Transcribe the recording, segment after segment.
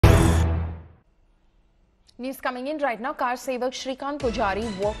News coming in right now. Karsevak Srikant Pujari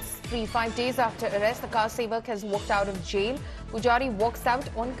walks free 5 days after arrest. The Karsevak has walked out of jail. Pujari walks out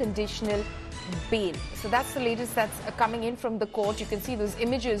on conditional bail. So that's the latest that's coming in from the court. You can see those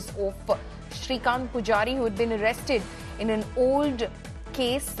images of Srikant Pujari, who had been arrested in an old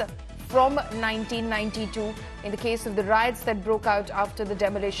case from 1992 in the case of the riots that broke out after the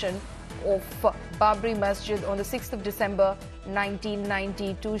demolition of Babri Masjid on the 6th of December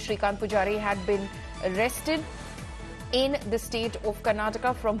 1992. Srikant Pujari had been arrested in the state of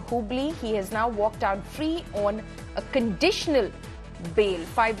Karnataka from Hubli. He has now walked out free on a conditional bail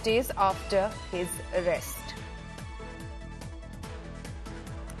 5 days after his arrest.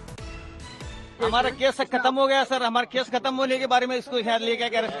 हमारा case खत्म हो गया sir. हमारा case खत्म होने के बारे में इसको यहाँ लेके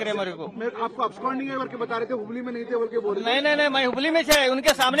आके अरेस्ट करे हमारे को। मैं आपको अब्सकॉन्डिंग है करके बता रहे थे, हुबली में नहीं थे बोल के बोल रहे। नहीं, मैं हुबली में से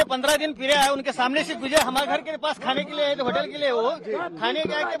उनके सामने 15 दिन फिरे है। उनके सामने से गुजरे, हमारे घर के पास खाने के लिए है, होटल के लिए वो खाने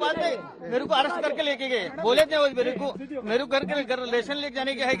के के बाद में मेरे को अरेस्ट करके लेके गए। बोले थे मेरे को घर के रिलेशन लेके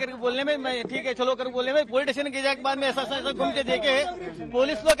जाने के है करके बोलने में मैं ठीक है चलो कर बोलने में पुलिस स्टेशन के जाने के बाद में ऐसा घूम के देखे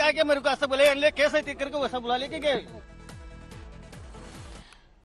पुलिस लोग आके मेरे को ऐसा बोले केस है करके वैसा बुला लेके गए।